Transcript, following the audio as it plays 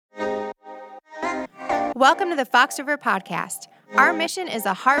Welcome to the Fox River Podcast. Our mission is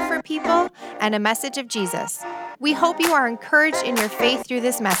a heart for people and a message of Jesus. We hope you are encouraged in your faith through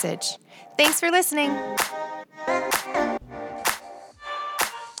this message. Thanks for listening.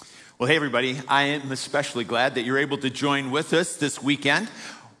 Well, hey, everybody. I am especially glad that you're able to join with us this weekend,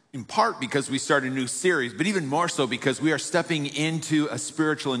 in part because we start a new series, but even more so because we are stepping into a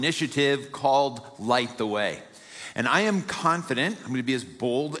spiritual initiative called Light the Way. And I am confident, I'm going to be as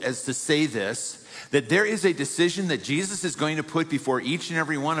bold as to say this, that there is a decision that Jesus is going to put before each and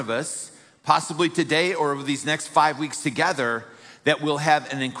every one of us, possibly today or over these next 5 weeks together, that will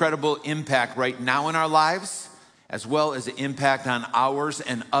have an incredible impact right now in our lives, as well as an impact on ours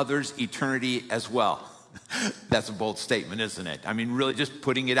and others' eternity as well. That's a bold statement, isn't it? I mean, really just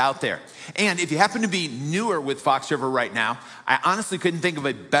putting it out there. And if you happen to be newer with Fox River right now, I honestly couldn't think of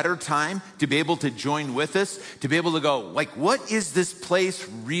a better time to be able to join with us, to be able to go, like, what is this place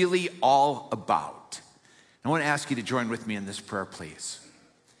really all about? I want to ask you to join with me in this prayer, please.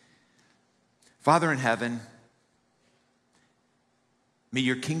 Father in heaven, may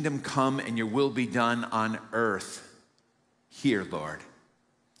your kingdom come and your will be done on earth here, Lord,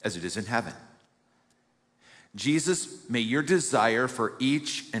 as it is in heaven. Jesus, may your desire for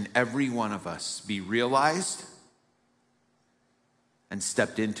each and every one of us be realized and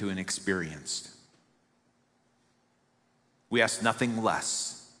stepped into and experienced. We ask nothing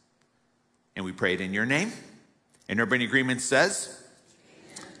less, and we pray it in your name. And everybody in agreement says,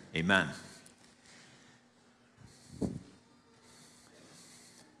 Amen.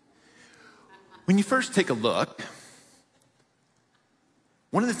 When you first take a look,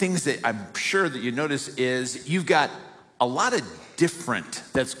 one of the things that I'm sure that you notice is you've got a lot of different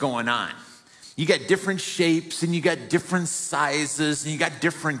that's going on. You got different shapes and you got different sizes and you got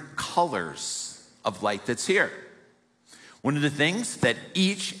different colors of light that's here. One of the things that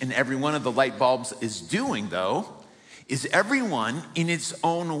each and every one of the light bulbs is doing, though, is everyone in its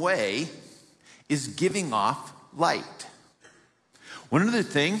own way is giving off light. One of the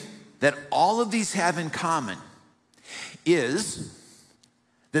things that all of these have in common is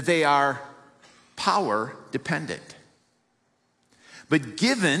that they are power dependent. But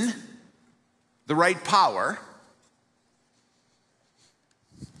given the right power,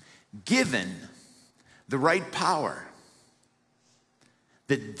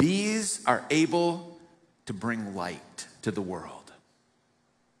 that these are able to bring light to the world.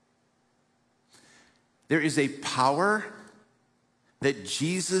 There is a power that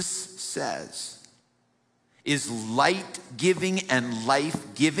Jesus says is light-giving and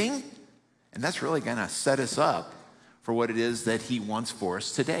life-giving, and that's really going to set us up for what it is that he wants for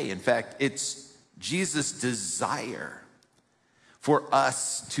us today. In fact, it's Jesus' desire for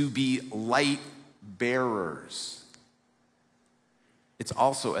us to be light bearers. It's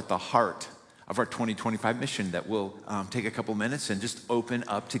also at the heart of our 2025 mission that we'll take a couple minutes and just open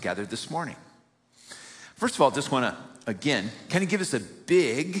up together this morning. First of all, just want to, again, kind of give us a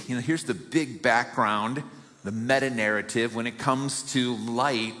big, here's the big background, the meta-narrative when it comes to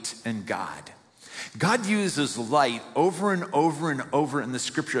light and God. God uses light over and over and over in the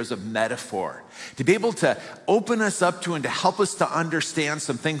scripture as a metaphor to be able to open us up to and to help us to understand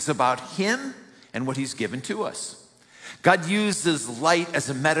some things about him and what he's given to us. God uses light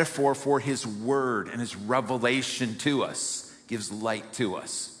as a metaphor for his word and his revelation to us, gives light to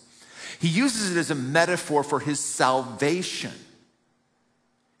us. He uses it as a metaphor for his salvation.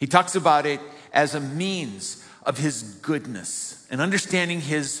 He talks about it as a means of his goodness and understanding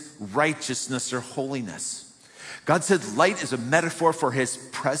his righteousness or holiness. God said light is a metaphor for his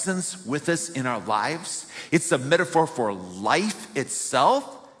presence with us in our lives. It's a metaphor for life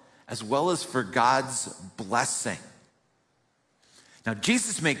itself, as well as for God's blessing. Now,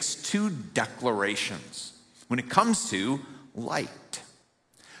 Jesus makes two declarations when it comes to light.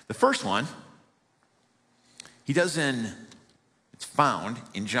 The first one, it's found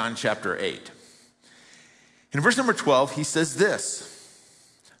in John chapter 8. In verse number 12, he says this,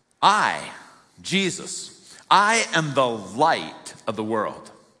 Jesus, I am the light of the world.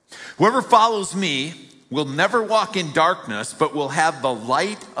 Whoever follows me will never walk in darkness, but will have the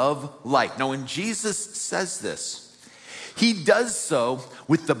light of light. Now, when Jesus says this, he does so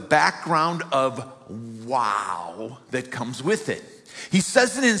with the background of wow that comes with it. He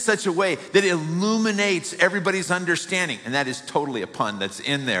says it in such a way that it illuminates everybody's understanding, and that is totally a pun that's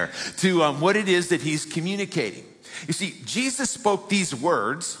in there, to what it is that he's communicating. You see, Jesus spoke these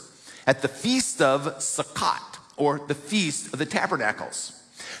words at the Feast of Sukkot, or the Feast of the Tabernacles.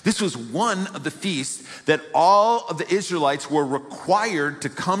 This was one of the feasts that all of the Israelites were required to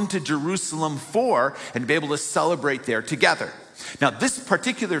come to Jerusalem for and be able to celebrate there together. Now, this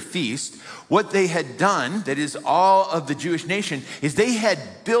particular feast, what they had done, that is all of the Jewish nation, is they had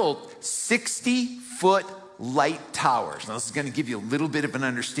built 60-foot light towers. Now, this is going to give you a little bit of an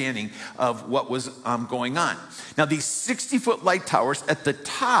understanding of what was going on. Now, these 60-foot light towers at the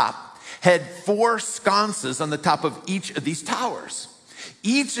top had 4 sconces on the top of each of these towers.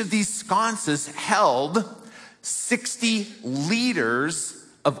 Each of these sconces held 60 liters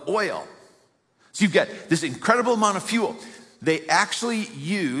of oil. So you've got this incredible amount of fuel. They actually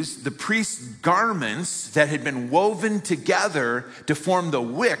used the priest's garments that had been woven together to form the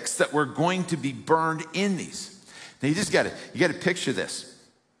wicks that were going to be burned in these. Now you got to picture this.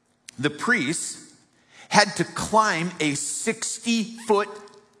 The priests had to climb a 60-foot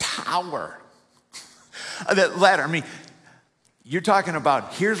tower. That ladder, I mean, you're talking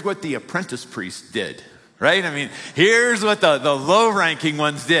about, here's what the apprentice priest did, right? I mean, here's what the low-ranking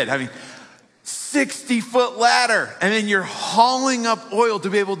ones did. I mean, 60-foot ladder, and then you're hauling up oil to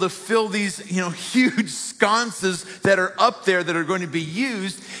be able to fill these, huge sconces that are up there that are going to be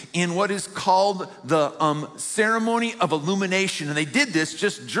used in what is called the ceremony of illumination. And they did this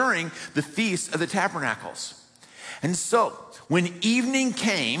just during the Feast of the Tabernacles. And so, when evening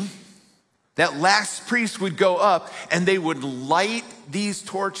came, that last priest would go up and they would light these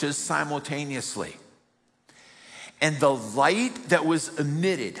torches simultaneously. And the light that was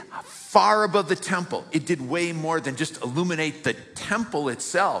emitted far above the temple, it did way more than just illuminate the temple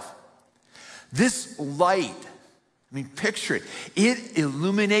itself. This light, picture it. It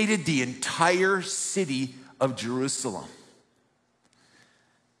illuminated the entire city of Jerusalem.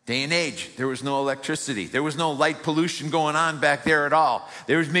 Day and age, there was no electricity. There was no light pollution going on back there at all.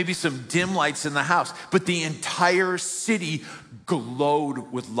 There was maybe some dim lights in the house, but the entire city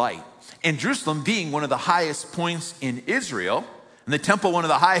glowed with light. And Jerusalem being one of the highest points in Israel, and the temple one of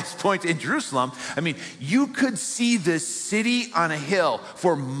the highest points in Jerusalem, you could see this city on a hill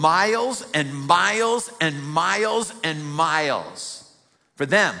for miles and miles and miles and miles. For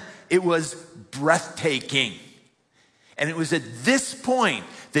them, it was breathtaking. And it was at this point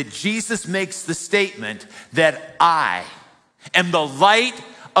that Jesus makes the statement that I am the light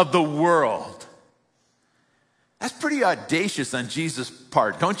of the world. That's pretty audacious on Jesus'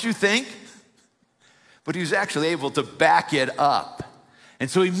 part, don't you think? But he was actually able to back it up. And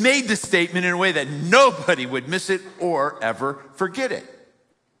so he made the statement in a way that nobody would miss it or ever forget it.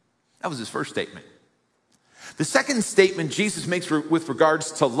 That was his first statement. The second statement Jesus makes with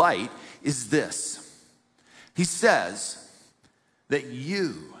regards to light is this. He says that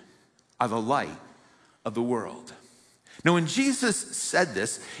you are the light of the world. Now, when Jesus said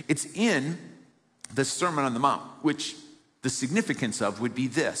this, it's in the Sermon on the Mount, which the significance of would be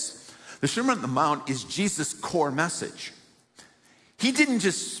this. The Sermon on the Mount is Jesus' core message. He didn't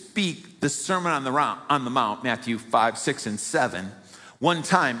just speak the Sermon on the Mount, Matthew 5, 6, and 7, one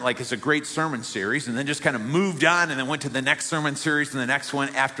time, like it's a great sermon series, and then just kind of moved on and then went to the next sermon series and the next one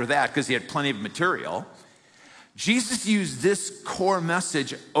after that because he had plenty of material. Jesus used this core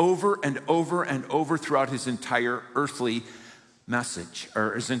message over and over and over throughout his entire earthly message,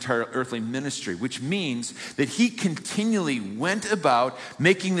 or his entire earthly ministry, which means that he continually went about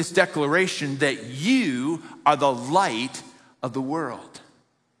making this declaration that you are the light of the world.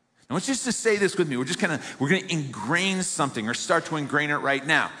 Now, let's just say this with me. We're going to ingrain something, or start to ingrain it right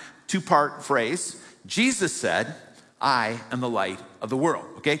now. 2-part phrase. Jesus said, I am the light of the world.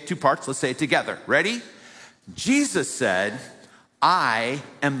 Okay, 2 parts. Let's say it together. Ready? Jesus said, I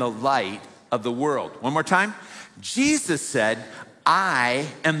am the light of the world. One more time. Jesus said, I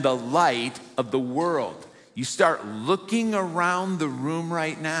am the light of the world. You start looking around the room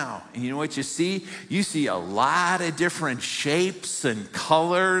right now, and you know what you see? You see a lot of different shapes and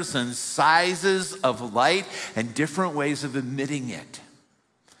colors and sizes of light and different ways of emitting it.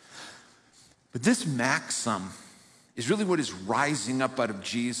 But this maxim is really what is rising up out of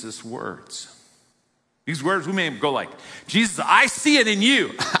Jesus' words. These words, we may go like, Jesus, I see it in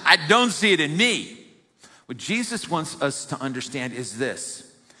you. I don't see it in me. What Jesus wants us to understand is this,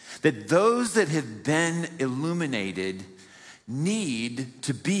 that those that have been illuminated need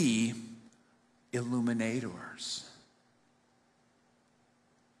to be illuminators.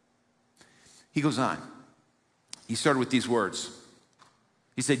 He goes on. He started with these words.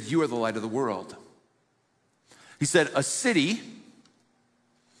 He said, you are the light of the world. He said, a city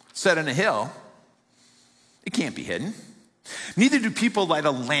set on a hill, it can't be hidden. Neither do people light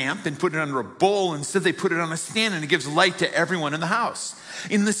a lamp and put it under a bowl. Instead, they put it on a stand, and it gives light to everyone in the house.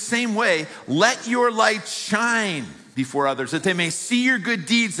 In the same way, let your light shine before others, that they may see your good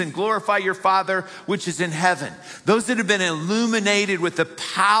deeds and glorify your Father which is in heaven. Those that have been illuminated with the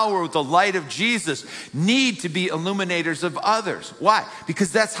power, with the light of Jesus, need to be illuminators of others. Why?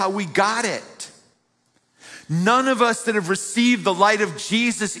 Because that's how we got it. None of us that have received the light of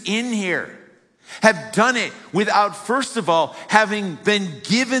Jesus in here have done it without, first of all, having been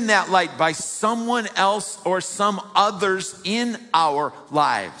given that light by someone else or some others in our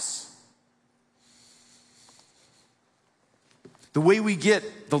lives. The way we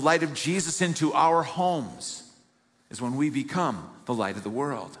get the light of Jesus into our homes is when we become the light of the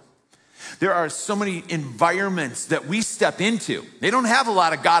world. There are so many environments that we step into. They don't have a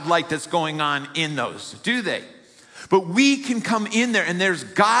lot of God light that's going on in those, do they? But we can come in there, and there's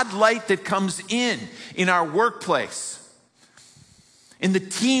God light that comes in our workplace, in the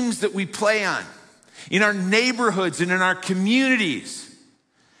teams that we play on, in our neighborhoods and in our communities.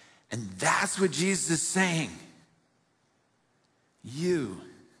 And that's what Jesus is saying. You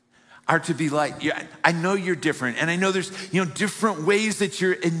are to be light. I know you're different, and I know there's different ways that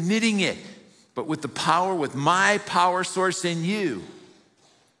you're admitting it, but with the power, with my power source in you,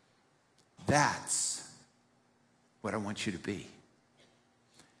 that's what I want you to be.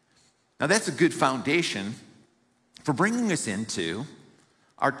 Now that's a good foundation for bringing us into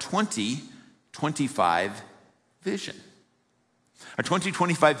our 2025 vision. Our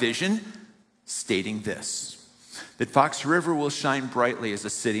 2025 vision stating this: that Fox River will shine brightly as a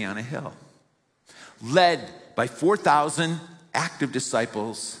city on a hill, led by 4,000 active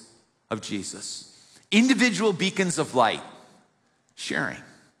disciples of Jesus, individual beacons of light, sharing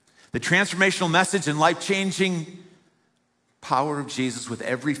the transformational message and life-changing power of Jesus with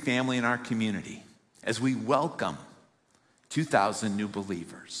every family in our community as we welcome 2,000 new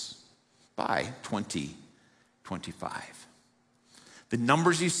believers by 2025. The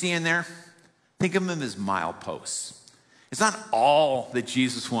numbers you see in there, think of them as mileposts. It's not all that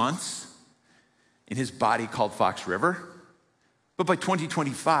Jesus wants in his body called Fox River, but by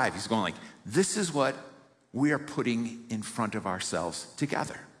 2025, he's going like, this is what we are putting in front of ourselves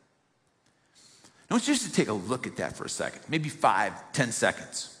together. I want you just to take a look at that for a second, maybe 5-10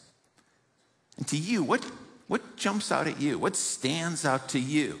 seconds. And to you, what jumps out at you? What stands out to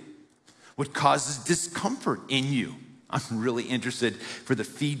you? What causes discomfort in you? I'm really interested for the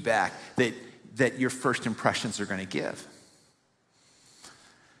feedback that your first impressions are going to give.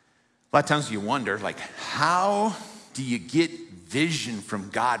 A lot of times you wonder, like, how do you get vision from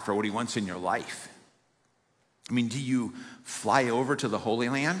God for what he wants in your life? I mean, do you fly over to the Holy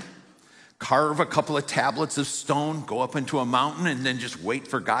Land, carve a couple of tablets of stone, go up into a mountain, and then just wait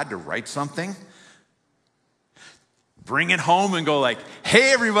for God to write something? Bring it home and go like,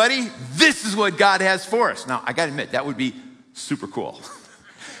 hey, everybody, this is what God has for us. Now, I got to admit, that would be super cool.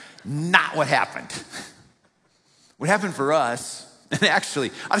 Not what happened. What happened for us, and actually,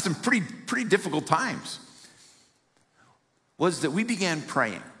 out of some pretty difficult times, was that we began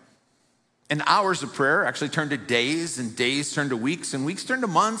praying. And hours of prayer actually turned to days, and days turned to weeks, and weeks turned to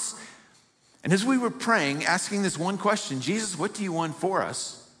months. And as we were praying, asking this one question, Jesus, what do you want for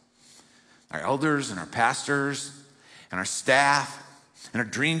us? Our elders and our pastors and our staff and our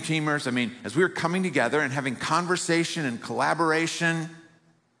dream teamers, I mean, as we were coming together and having conversation and collaboration,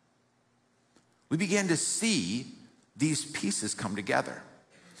 we began to see these pieces come together.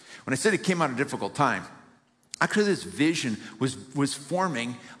 When I said it came out of a difficult time, actually this vision was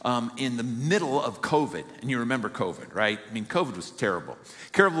forming in the middle of COVID. And you remember COVID, right? I mean, COVID was terrible.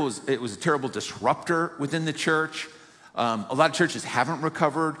 It was a terrible disruptor within the church. A lot of churches haven't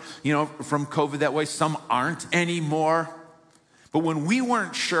recovered, from COVID that way. Some aren't anymore. But when we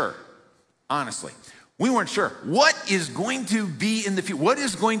weren't sure, honestly, we weren't sure what is going to be in the future, what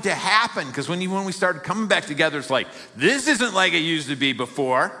is going to happen. Because when we started coming back together, it's like, this isn't like it used to be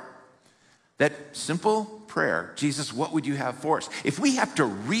before. That simple prayer, Jesus, what would you have for us? If we have to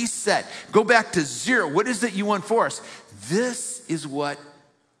reset, go back to zero, what is it you want for us? This is what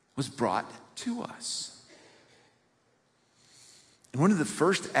was brought to us. And one of the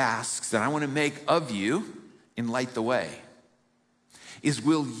first asks that I want to make of you in Light the Way is,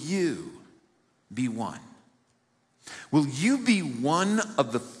 will you be one? Will you be one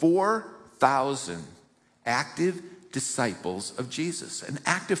of the 4,000 active disciples of Jesus, an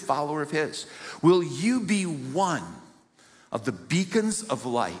active follower of his? Will you be one of the beacons of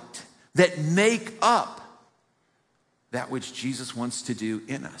light that make up that which Jesus wants to do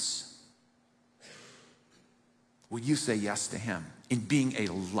in us? Will you say yes to him in being a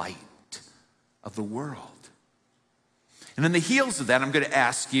light of the world? And on the heels of that, I'm going to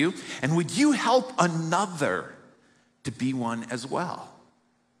ask you, and would you help another to be one as well?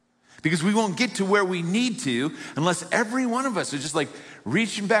 Because we won't get to where we need to unless every one of us is just like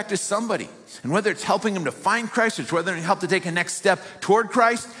reaching back to somebody. And whether it's helping them to find Christ or it's whether it's help to take a next step toward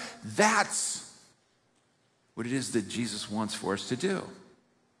Christ, that's what it is that Jesus wants for us to do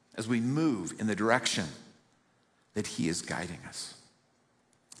as we move in the direction that he is guiding us.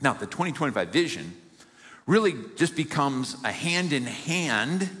 Now, the 2025 vision really just becomes a hand in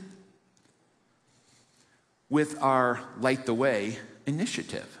hand with our Light the Way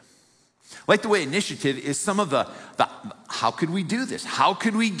initiative. Light the Way initiative is some of the how could we do this? How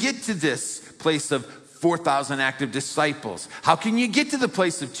could we get to this place of 4,000 active disciples? How can you get to the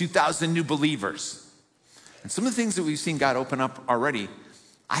place of 2,000 new believers? And some of the things that we've seen God open up already,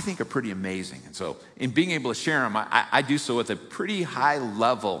 I think are pretty amazing. And so in being able to share them, I do so with a pretty high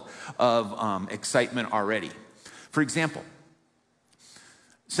level of excitement already. For example,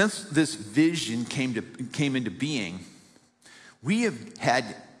 since this vision came into being, we have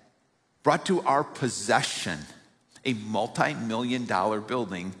had brought to our possession a multi-million-dollar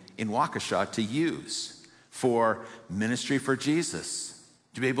building in Waukesha to use for Ministry for Jesus,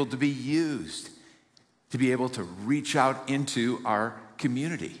 to be able to be used, to be able to reach out into our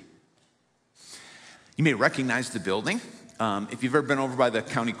community. You may recognize the building. If you've ever been over by the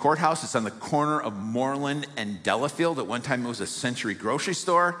county courthouse, it's on the corner of Moreland and Delafield. At one time, it was a Century grocery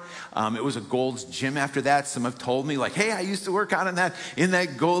store. It was a Gold's Gym after that. Some have told me, like, hey, I used to work out in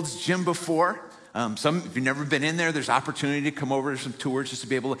that Gold's Gym before. Some, if you've never been in there, there's opportunity to come over to some tours just to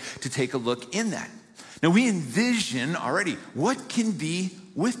be able to take a look in that. Now, we envision already what can be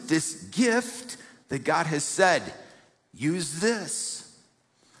with this gift that God has said, use this.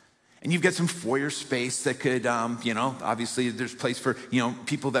 And you've got some foyer space that could, obviously there's place for,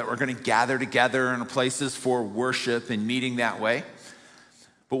 people that are going to gather together in places for worship and meeting that way.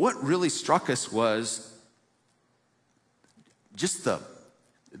 But what really struck us was just the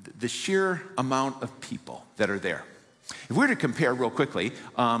sheer amount of people that are there. If we were to compare real quickly,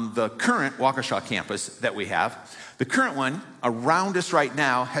 the current Waukesha campus that we have, the current one around us right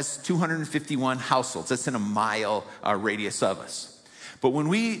now has 251 households. That's in a mile radius of us. But when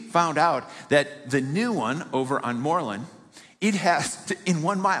we found out that the new one over on Moreland, it has, in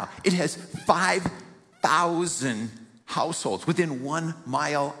 1 mile, it has 5,000 households within 1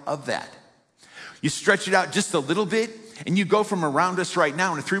 mile of that. You stretch it out just a little bit, and you go from around us right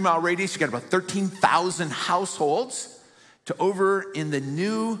now in a 3-mile radius, you got about 13,000 households, to over in the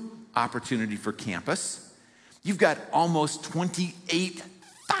new opportunity for campus, you've got almost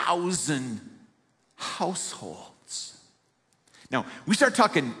 28,000 households. Now, we start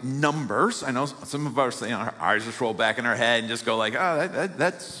talking numbers. I know some of us, our eyes just roll back in our head and just go like, oh,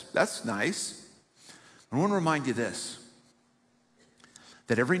 that's nice. I want to remind you this,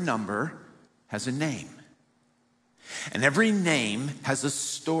 that every number has a name. And every name has a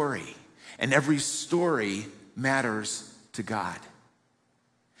story. And every story matters to God.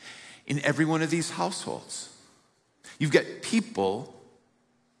 In every one of these households, you've got people,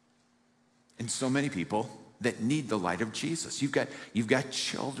 and so many people, that need the light of Jesus. You've got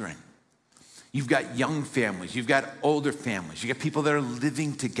children. You've got young families. You've got older families. You've got people that are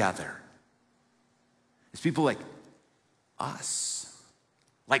living together. It's people like us.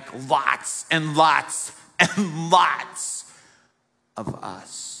 Like lots and lots and lots of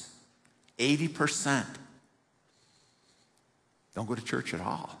us. 80% don't go to church at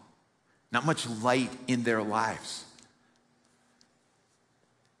all. Not much light in their lives.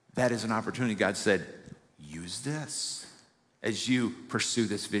 That is an opportunity. God said, use this as you pursue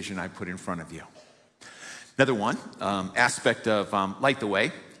this vision I put in front of you. Another one aspect of Light the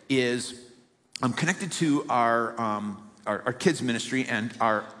Way is connected to our kids ministry and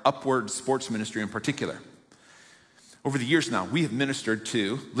our Upward sports ministry in particular. Over the years now, we have ministered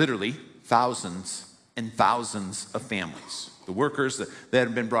to literally thousands and thousands of families. The workers that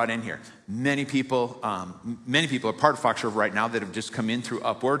have been brought in here. Many people are part of Fox River right now that have just come in through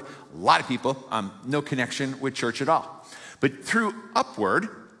Upward. A lot of people, no connection with church at all. But through Upward,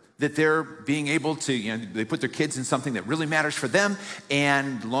 that they're being able to, they put their kids in something that really matters for them,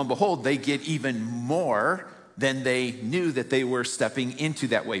 and lo and behold, they get even more than they knew that they were stepping into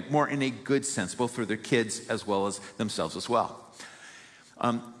that way, more in a good sense, both for their kids as well as themselves as well.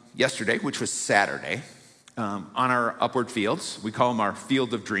 Yesterday, which was Saturday, on our Upward fields, we call them our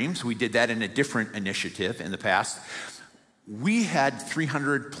Field of Dreams. We did that in a different initiative in the past. We had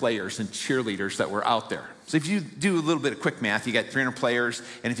 300 players and cheerleaders that were out there. So if you do a little bit of quick math, you got 300 players,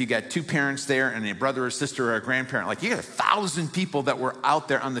 and if you got 2 parents there and a brother or sister or a grandparent, like you got 1,000 people that were out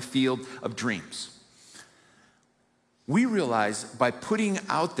there on the Field of Dreams. We realized by putting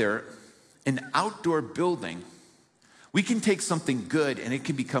out there an outdoor building We can take something good and it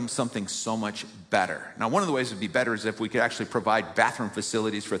can become something so much better. Now, one of the ways it would be better is if we could actually provide bathroom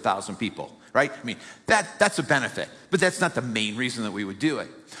facilities for 1,000 people, right? I mean, that's a benefit, but that's not the main reason that we would do it.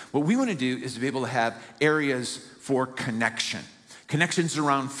 What we want to do is to be able to have areas for connection. Connections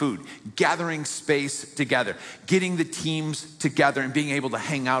around food, gathering space together, getting the teams together and being able to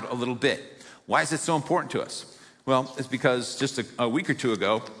hang out a little bit. Why is it so important to us? Well, it's because just a week or two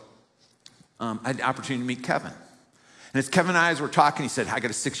ago, I had the opportunity to meet Kevin. And as Kevin and I were talking, he said, I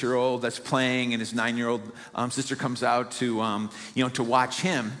got a 6-year-old that's playing, and his 9-year-old sister comes out to watch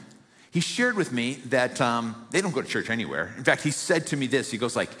him. He shared with me that they don't go to church anywhere. In fact, he said to me this, he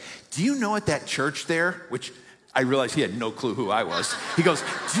goes like, do you know at that church there, which I realized he had no clue who I was. He goes,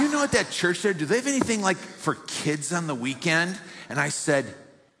 do you know at that church there, do they have anything like for kids on the weekend? And I said,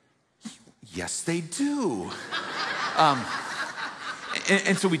 yes, they do.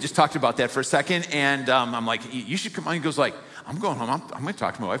 And so we just talked about that for a second, and I'm like, you should come on. He goes like, I'm going home. I'm going to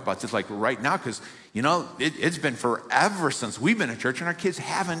talk to my wife about this like right now because, it's been forever since we've been at church, and our kids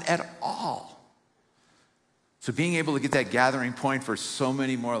haven't at all. So being able to get that gathering point for so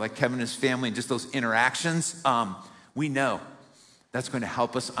many more, like Kevin and his family, and just those interactions, we know that's going to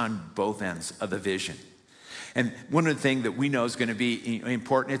help us on both ends of the vision. And one of the things that we know is going to be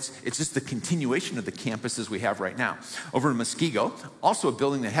important, it's just the continuation of the campuses we have right now. Over in Muskego, also a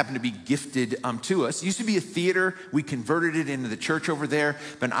building that happened to be gifted to us. It used to be a theater. We converted it into the church over there.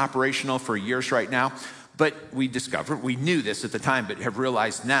 Been operational for years right now. But we knew this at the time, but have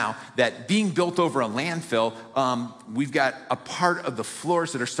realized now that being built over a landfill, we've got a part of the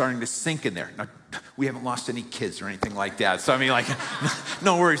floors that are starting to sink in there. Now, we haven't lost any kids or anything like that. So,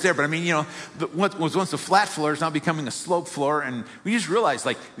 no worries there. But what was once a flat floor is now becoming a slope floor. And we just realized,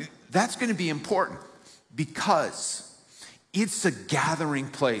 that's going to be important because it's a gathering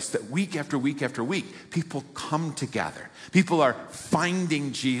place that week after week after week, people come together. People are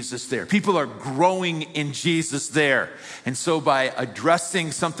finding Jesus there. People are growing in Jesus there. And so by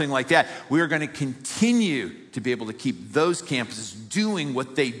addressing something like that, we are going to continue to be able to keep those campuses doing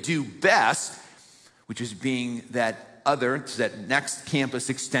what they do best, which is being that next campus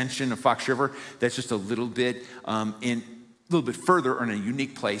extension of Fox River that's just a little bit further or in a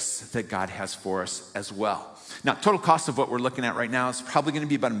unique place that God has for us as well. Now, total cost of what we're looking at right now is probably going to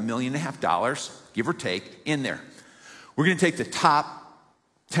be about $1.5 million, give or take, in there. We're going to take the top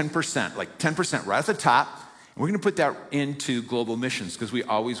 10%, like 10% right at the top, and we're going to put that into global missions because we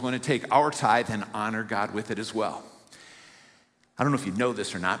always want to take our tithe and honor God with it as well. I don't know if you know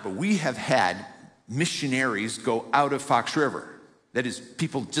this or not, but we have had missionaries go out of Fox River. That is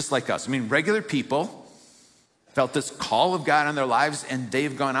people just like us. Regular people felt this call of God on their lives, and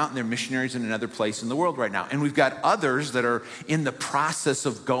they've gone out and they're missionaries in another place in the world right now. And we've got others that are in the process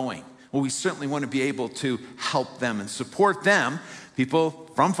of going. Well, we certainly want to be able to help them and support them, people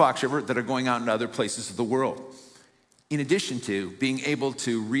from Fox River that are going out into other places of the world. In addition to being able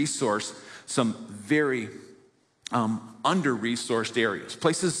to resource some very under-resourced areas,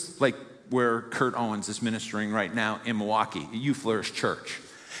 places like where Kurt Owens is ministering right now in Milwaukee, You Flourish Church.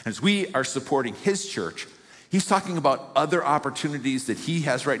 And as we are supporting his church, he's talking about other opportunities that he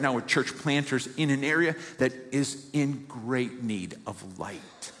has right now with church planters in an area that is in great need of light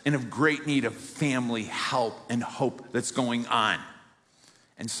and of great need of family help and hope that's going on.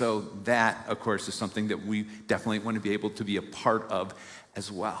 And so that, of course, is something that we definitely want to be able to be a part of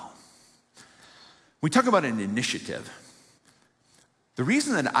as well. We talk about an initiative. The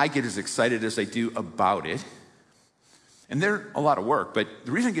reason that I get as excited as I do about it, and they're a lot of work, but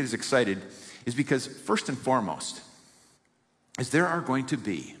the reason I get as excited is because, first and foremost, is there are going to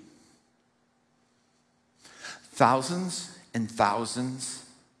be thousands and thousands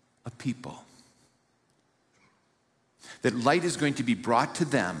of people that light is going to be brought to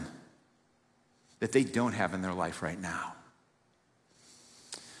them that they don't have in their life right now.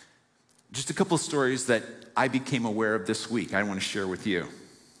 Just a couple of stories that I became aware of this week I want to share with you.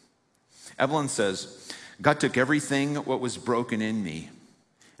 Evelyn says, God took everything what was broken in me,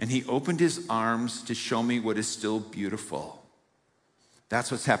 and he opened his arms to show me what is still beautiful.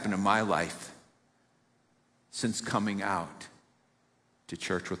 That's what's happened in my life since coming out to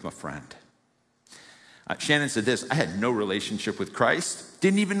church with my friend. Shannon said this, I had no relationship with Christ,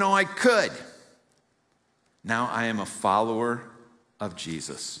 didn't even know I could. Now I am a follower of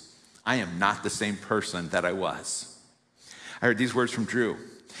Jesus. I am not the same person that I was. I heard these words from Drew.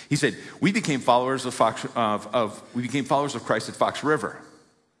 He said, we became followers of Christ at Fox River.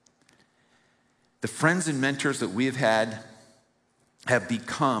 The friends and mentors that we have had have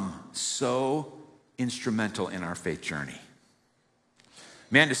become so instrumental in our faith journey.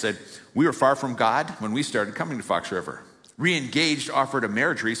 Amanda said, we were far from God when we started coming to Fox River. Reengaged offered a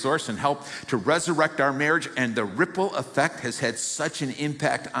marriage resource and helped to resurrect our marriage, and the ripple effect has had such an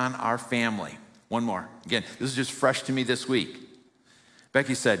impact on our family. One more. Again, this is just fresh to me this week.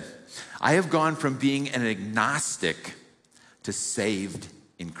 Becky said, I have gone from being an agnostic to saved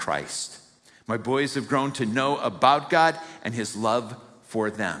in Christ. My boys have grown to know about God and his love for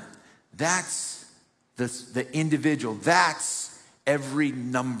them. That's the individual. That's every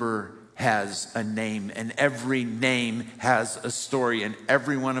number has a name, and every name has a story, and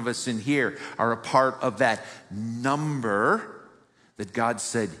every one of us in here are a part of that number that God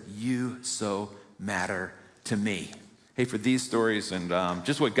said, you so matter to me. Hey, for these stories and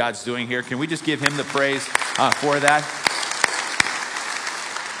just what God's doing here, can we just give him the praise for that?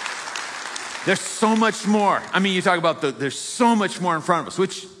 There's so much more. I mean, you talk about there's so much more in front of us,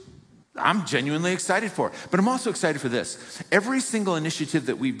 which I'm genuinely excited for. But I'm also excited for this. Every single initiative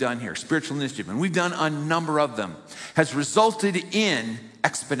that we've done here, spiritual initiative, and we've done a number of them, has resulted in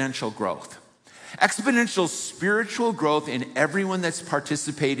exponential growth. Exponential spiritual growth in everyone that's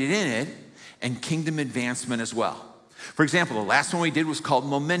participated in it, and kingdom advancement as well. For example, the last one we did was called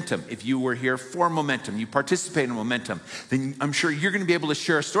Momentum. If you were here for Momentum, you participated in Momentum, then I'm sure you're going to be able to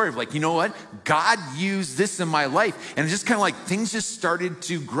share a story of like, you know what? God used this in my life. And it's just kind of like things just started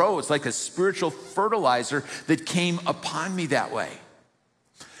to grow. It's like a spiritual fertilizer that came upon me that way.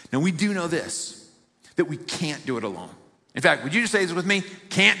 Now, we do know this, that we can't do it alone. In fact, would you just say this with me?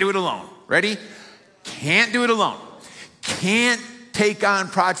 Can't do it alone. Ready? Can't do it alone. Can't take on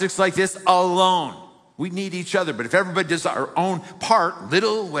projects like this alone. We need each other, but if everybody does our own part,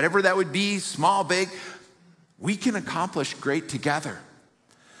 little, whatever that would be, small, big, we can accomplish great together.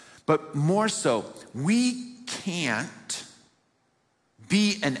 But more so, we can't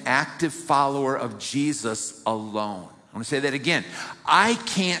be an active follower of Jesus alone. I want to say that again. I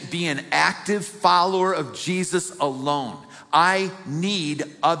can't be an active follower of Jesus alone. I need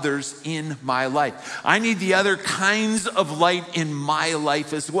others in my life. I need the other kinds of light in my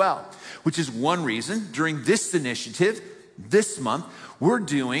life as well. Which is one reason during this initiative, this month, we're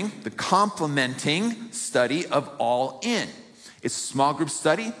doing the complementing study of All In. It's a small group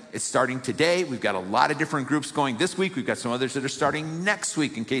study. It's starting today. We've got a lot of different groups going this week. We've got some others that are starting next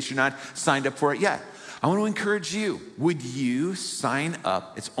week in case you're not signed up for it yet. I want to encourage you. Would you sign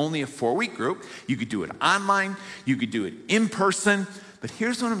up? It's only a 4-week group. You could do it online. You could do it in person. But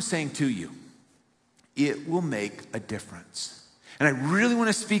here's what I'm saying to you. It will make a difference. And I really want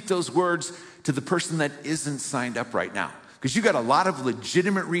to speak those words to the person that isn't signed up right now, because you got a lot of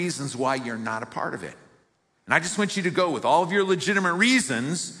legitimate reasons why you're not a part of it. And I just want you to go with all of your legitimate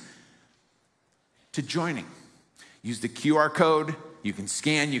reasons to joining. Use the QR code. You can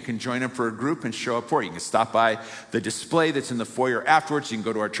scan. You can join up for a group and show up for it. You can stop by the display that's in the foyer afterwards. You can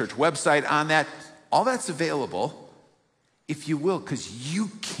go to our church website on that. All that's available, if you will, because you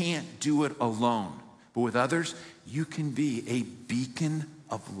can't do it alone. But with others, you can be a beacon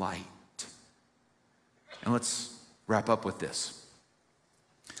of light. And let's wrap up with this.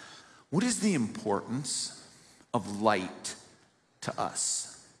 What is the importance of light to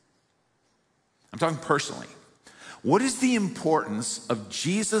us? I'm talking personally. What is the importance of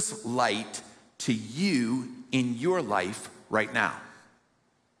Jesus' light to you in your life right now?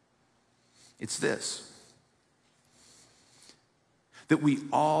 It's this: that we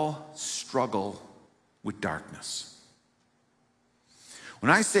all struggle with darkness.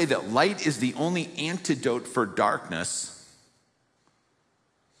 When I say that light is the only antidote for darkness,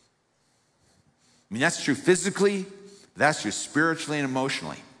 I mean, that's true physically, that's true spiritually and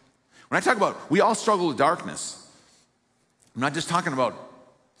emotionally. When I talk about we all struggle with darkness, I'm not just talking about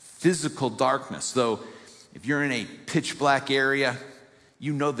physical darkness, though if you're in a pitch black area,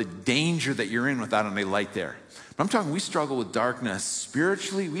 you know the danger that you're in without any light there. But I'm talking we struggle with darkness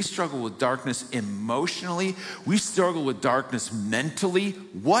spiritually, we struggle with darkness emotionally, we struggle with darkness mentally.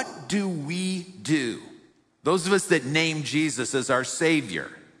 What do we do? Those of us that name Jesus as our Savior.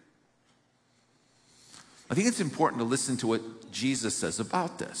 I think it's important to listen to what Jesus says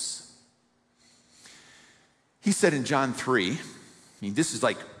about this. He said in John 3, I mean, this is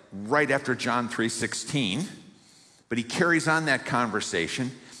like right after John 3:16, but he carries on that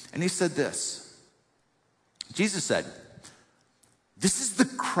conversation, and he said this. Jesus said, this is the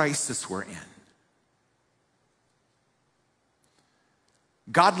crisis we're in.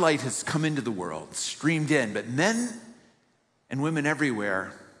 God light has come into the world, streamed in, but men and women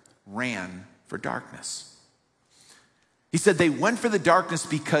everywhere ran for darkness. He said they went for the darkness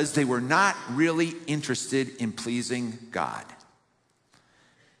because they were not really interested in pleasing God.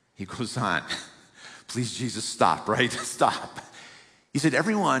 He goes on, please Jesus, stop, right? Stop. He said,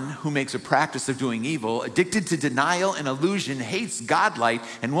 everyone who makes a practice of doing evil, addicted to denial and illusion, hates God light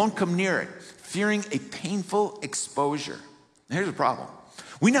and won't come near it, fearing a painful exposure. Now, here's the problem.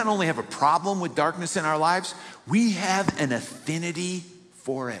 We not only have a problem with darkness in our lives, we have an affinity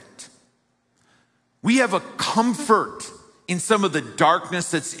for it. We have a comfort in some of the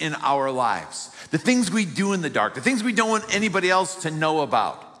darkness that's in our lives. The things we do in the dark, the things we don't want anybody else to know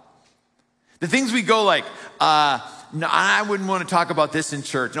about. The things we go like, no, I wouldn't want to talk about this in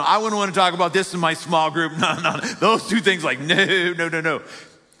church. No, I wouldn't want to talk about this in my small group. No. Those two things like, no.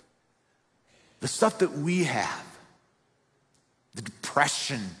 The stuff that we have, the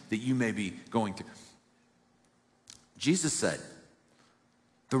depression that you may be going through. Jesus said,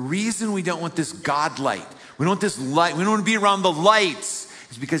 the reason we don't want this God light, we don't want this light, we don't want to be around the lights,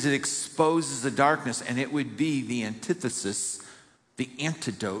 is because it exposes the darkness, and it would be the antithesis, the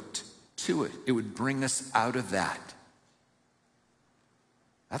antidote to it. It would bring us out of that.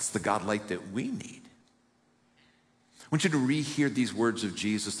 That's the God light that we need. I want you to rehear these words of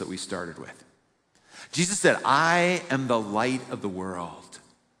Jesus that we started with. Jesus said, I am the light of the world.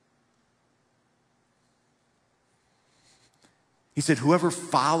 He said, whoever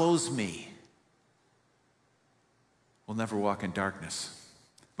follows me will never walk in darkness,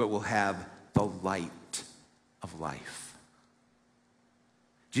 but will have the light of life.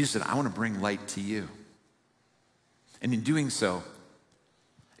 Jesus said, I want to bring light to you. And in doing so,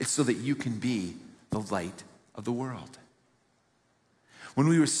 it's so that you can be the light of the world. When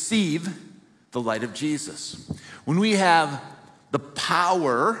we receive the light of Jesus, when we have the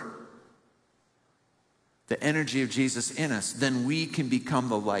power, the energy of Jesus in us, then we can become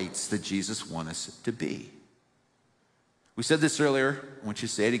the lights that Jesus wants us to be. We said this earlier. I want you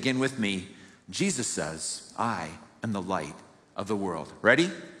to say it again with me. Jesus says, I am the light of the world. Ready?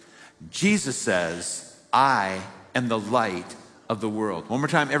 Jesus says, I am the light of the world. One more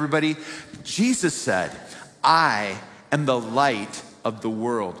time, everybody. Jesus said, I am the light of the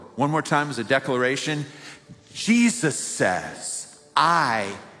world. One more time as a declaration. Jesus says,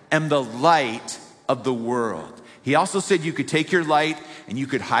 I am the light of the world. He also said you could take your light and you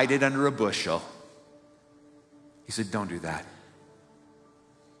could hide it under a bushel. He said, don't do that.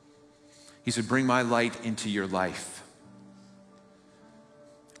 He said, bring my light into your life.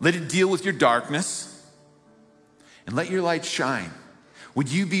 Let it deal with your darkness and let your light shine.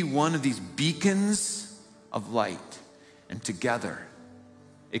 Would you be one of these beacons of light? And together,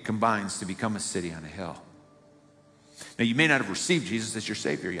 it combines to become a city on a hill. Now, you may not have received Jesus as your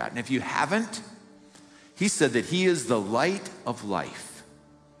Savior yet. And if you haven't, he said that he is the light of life.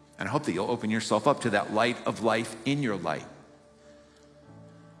 And I hope that you'll open yourself up to that light of life in your light.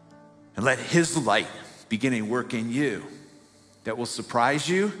 And let his light begin a work in you that will surprise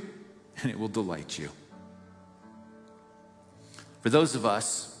you and it will delight you. For those of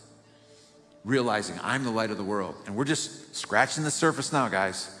us realizing I'm the light of the world, and we're just scratching the surface now,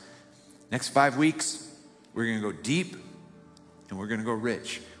 guys. Next 5 weeks, we're going to go deep and we're going to go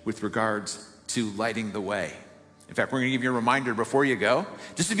rich with regards to lighting the way. In fact, we're going to give you a reminder before you go,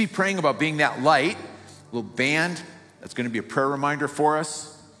 just to be praying about being that light. A little band that's going to be a prayer reminder for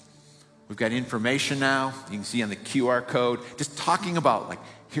us. We've got information now. You can see on the QR code, just talking about like,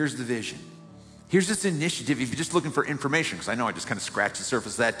 here's the vision. Here's this initiative if you're just looking for information, because I know I just kind of scratched the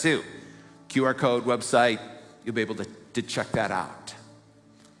surface of that too. QR code, website, you'll be able to check that out.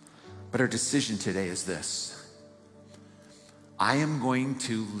 But our decision today is this. I am going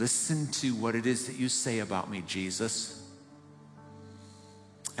to listen to what it is that you say about me, Jesus,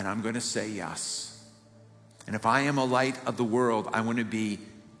 and I'm going to say yes. And if I am a light of the world, I want to be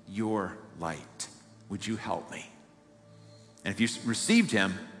your light. Would you help me? And if you received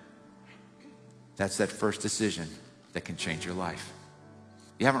him, that's that first decision that can change your life.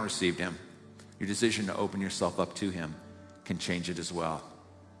 If you haven't received him, your decision to open yourself up to him can change it as well.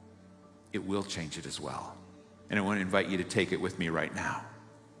 It will change it as well. And I want to invite you to take it with me right now.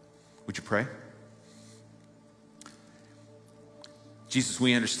 Would you pray? Jesus,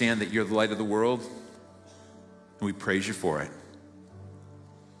 we understand that you're the light of the world, and we praise you for it.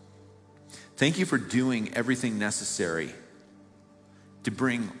 Thank you for doing everything necessary to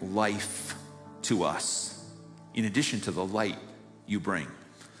bring life to us, in addition to the light you bring.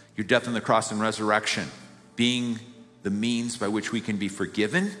 Your death on the cross and resurrection being the means by which we can be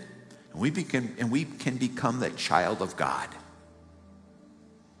forgiven and we can become that child of God.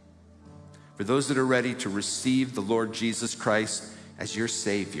 For those that are ready to receive the Lord Jesus Christ as your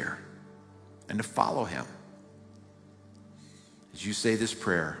Savior and to follow him, as you say this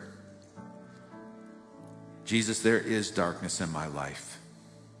prayer, Jesus, there is darkness in my life.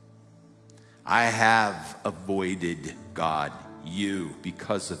 I have avoided God you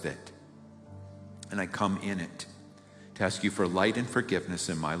because of it. And I come in it to ask you for light and forgiveness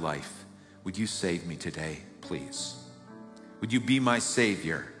in my life. Would you save me today, please? Would you be my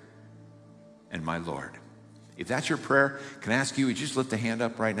Savior and my Lord? If that's your prayer, can I ask you, would you just lift a hand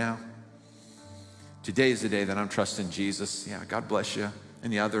up right now? Today is the day that I'm trusting Jesus. Yeah, God bless you.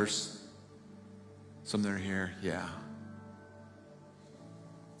 Any others? Some that are here, yeah.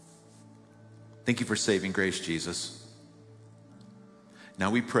 Thank you for saving grace, Jesus. Now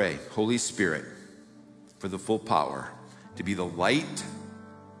we pray, Holy Spirit, for the full power to be the light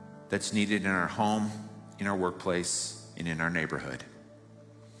that's needed in our home, in our workplace, and in our neighborhood.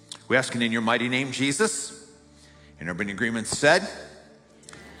 We ask it in your mighty name, Jesus. And everybody in agreement said,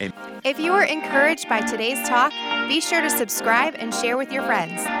 amen. If you were encouraged by today's talk, be sure to subscribe and share with your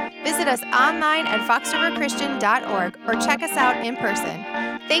friends. Visit us online at foxriverchristian.org or check us out in person.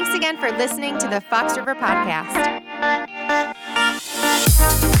 Thanks again for listening to the Fox River Podcast.